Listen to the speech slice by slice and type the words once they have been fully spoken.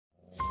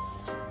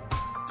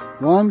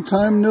Long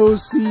time no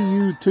see,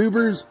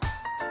 YouTubers.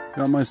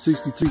 Got my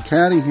 63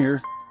 Caddy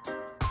here.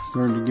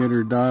 Starting to get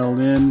her dialed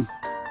in.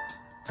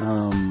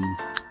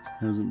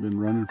 Hasn't been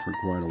running for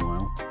quite a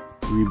while.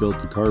 Rebuilt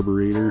the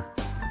carburetor.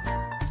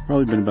 It's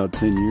probably been about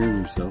 10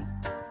 years or so.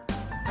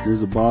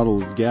 Here's a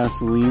bottle of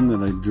gasoline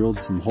that I drilled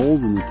some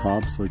holes in the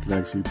top so I could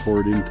actually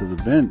pour it into the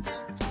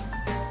vents.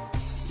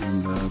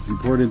 And if you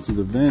pour it into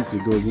the vents,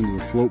 it goes into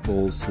the float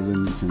bowls, so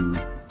then you can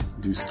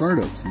do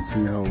startups and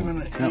see how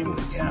that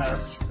works and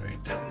such.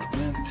 Right down the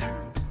vent tube.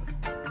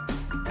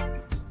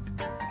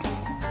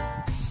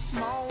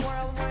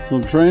 So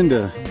I'm trying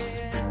to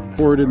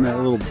pour it in that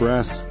little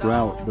brass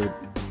sprout, but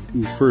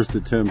these first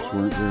attempts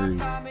weren't very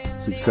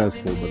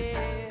successful. But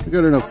I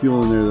got enough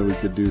fuel in there that we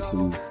could do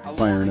some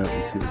firing up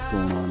and see what's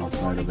going on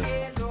outside of it.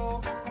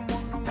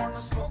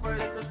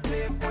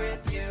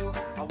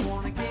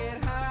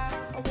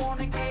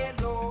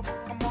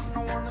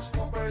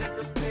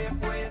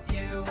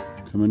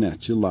 Coming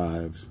at you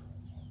live.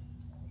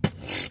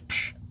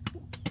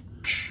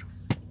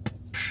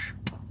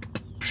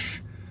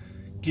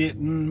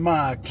 Getting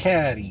my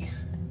caddy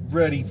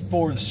ready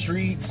for the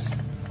streets.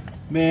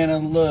 Man, I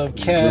love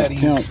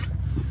caddies.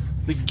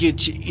 They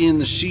get you in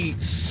the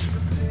sheets.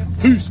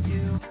 Peace.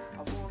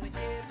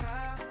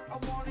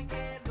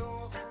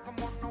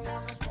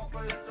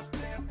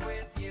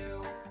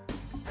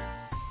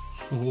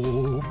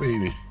 Oh,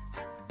 baby.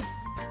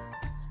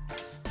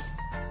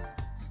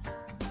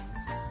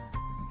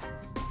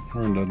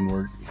 Horn doesn't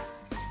work.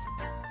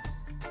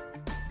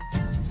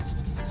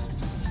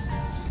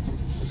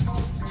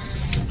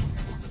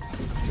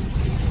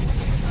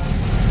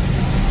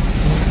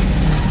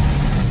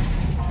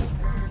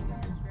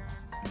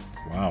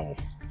 Wow.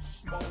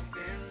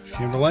 She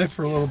came to life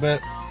for a little bit.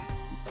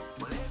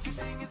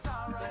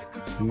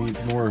 She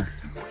needs more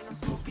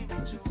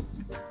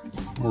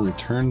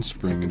return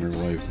spring in her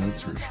life,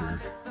 that's for sure.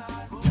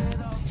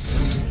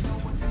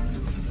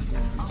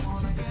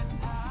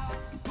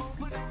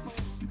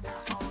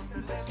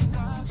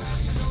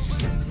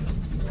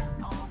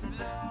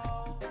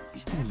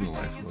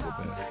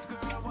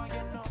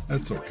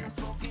 That's okay.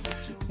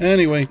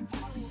 Anyway,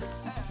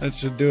 that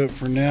should do it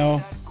for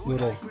now.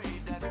 Little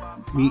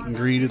meet and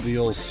greet at the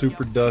old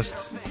Super Dust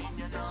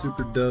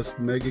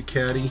Mega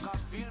Caddy.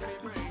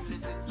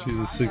 She's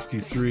a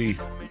 63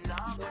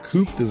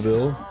 Coupe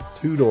Deville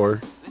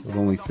 2-door with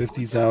only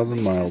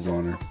 50,000 miles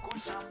on her.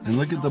 And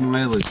look at the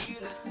mileage.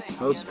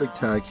 How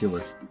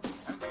spectacular.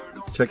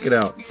 Check it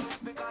out.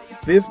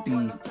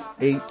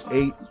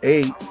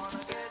 5888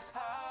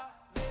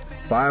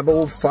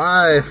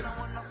 505.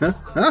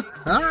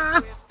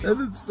 That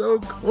is so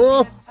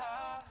cool.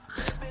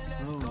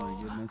 Oh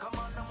my goodness.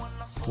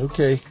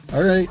 Okay.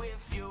 Alright,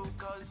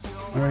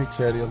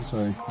 Caddy, I'm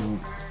sorry. I'll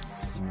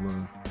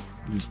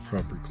use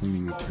proper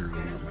cleaning material,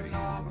 not my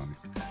hands on.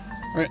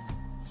 Alright,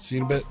 see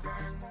you in a bit.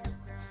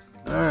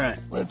 Alright,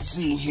 let's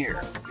see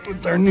here.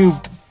 With our new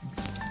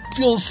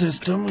fuel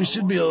system, we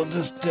should be able to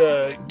just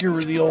give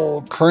her the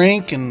old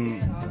crank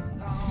and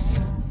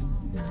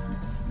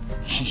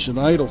she should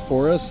idle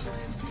for us.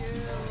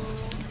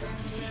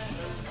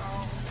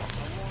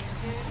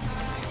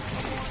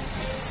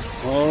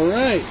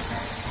 Alright,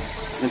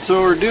 and so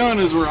what we're doing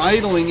is we're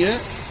idling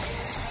it.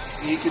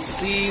 You can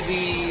see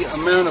the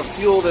amount of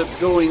fuel that's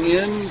going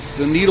in.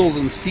 The needles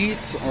and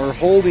seats are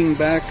holding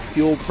back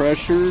fuel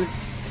pressure,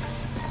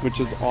 which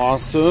is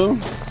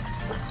awesome.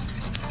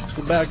 Let's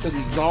go back to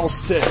the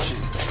exhaust section.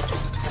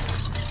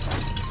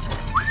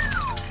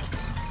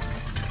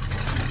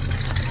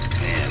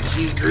 Man,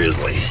 she's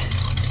grizzly.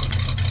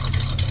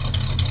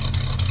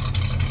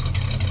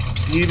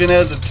 Even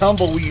has a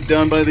tumbleweed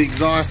done by the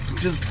exhaust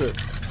just to...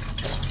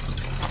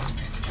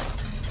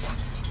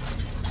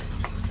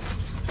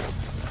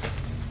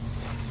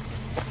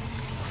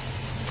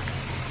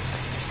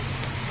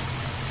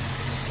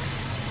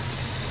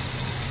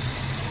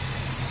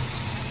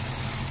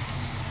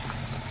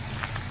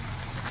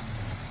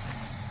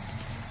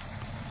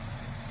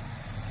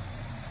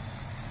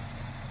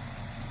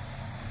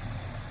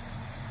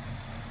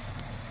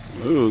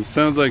 Ooh, it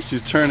sounds like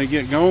she's trying to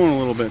get going a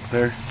little bit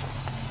there.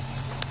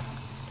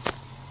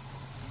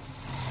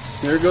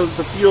 There goes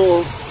the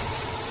fuel.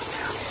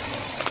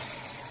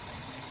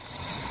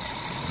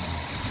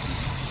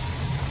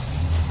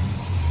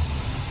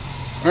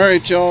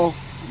 Alright, y'all.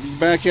 Be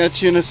back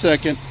at you in a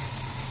second.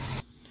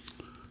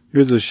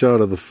 Here's a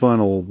shot of the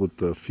funnel with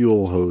the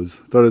fuel hose.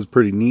 I thought it was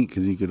pretty neat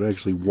because you could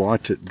actually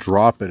watch it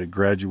drop at a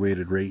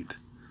graduated rate.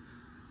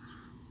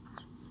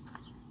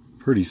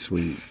 Pretty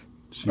sweet.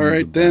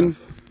 Alright then.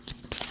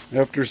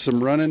 After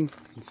some running,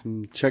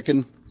 some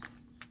checking,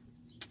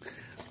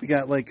 we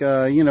got like,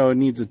 you know, it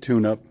needs a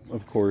tune-up,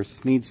 of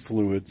course. Needs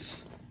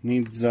fluids.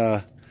 Needs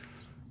the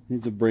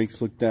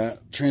brakes looked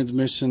at.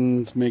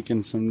 Transmission's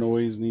making some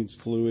noise. Needs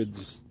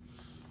fluids.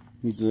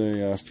 Needs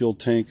a fuel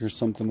tank or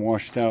something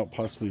washed out.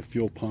 Possibly a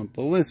fuel pump.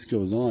 The list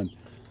goes on.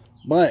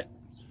 But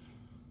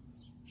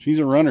she's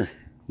a runner.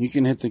 You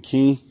can hit the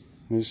key,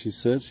 as she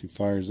said. She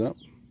fires up.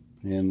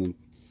 And,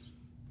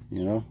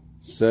 you know,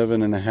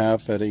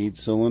 7.5 out of 8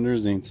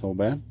 cylinders ain't so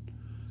bad.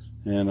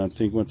 And I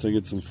think once I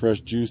get some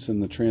fresh juice in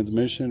the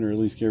transmission, or at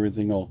least get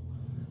everything all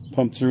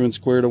pumped through and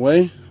squared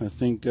away, I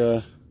think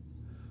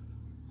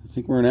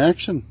we're in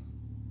action.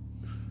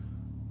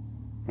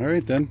 All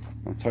right then,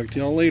 I'll talk to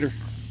y'all later.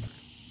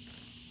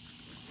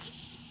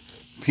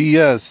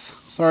 P.S.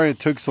 Sorry it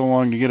took so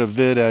long to get a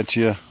vid at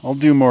you. I'll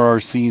do more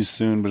RCs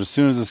soon, but as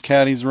soon as this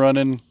Caddy's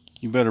running,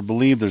 you better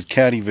believe there's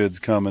Caddy vids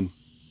coming.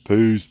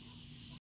 Peace.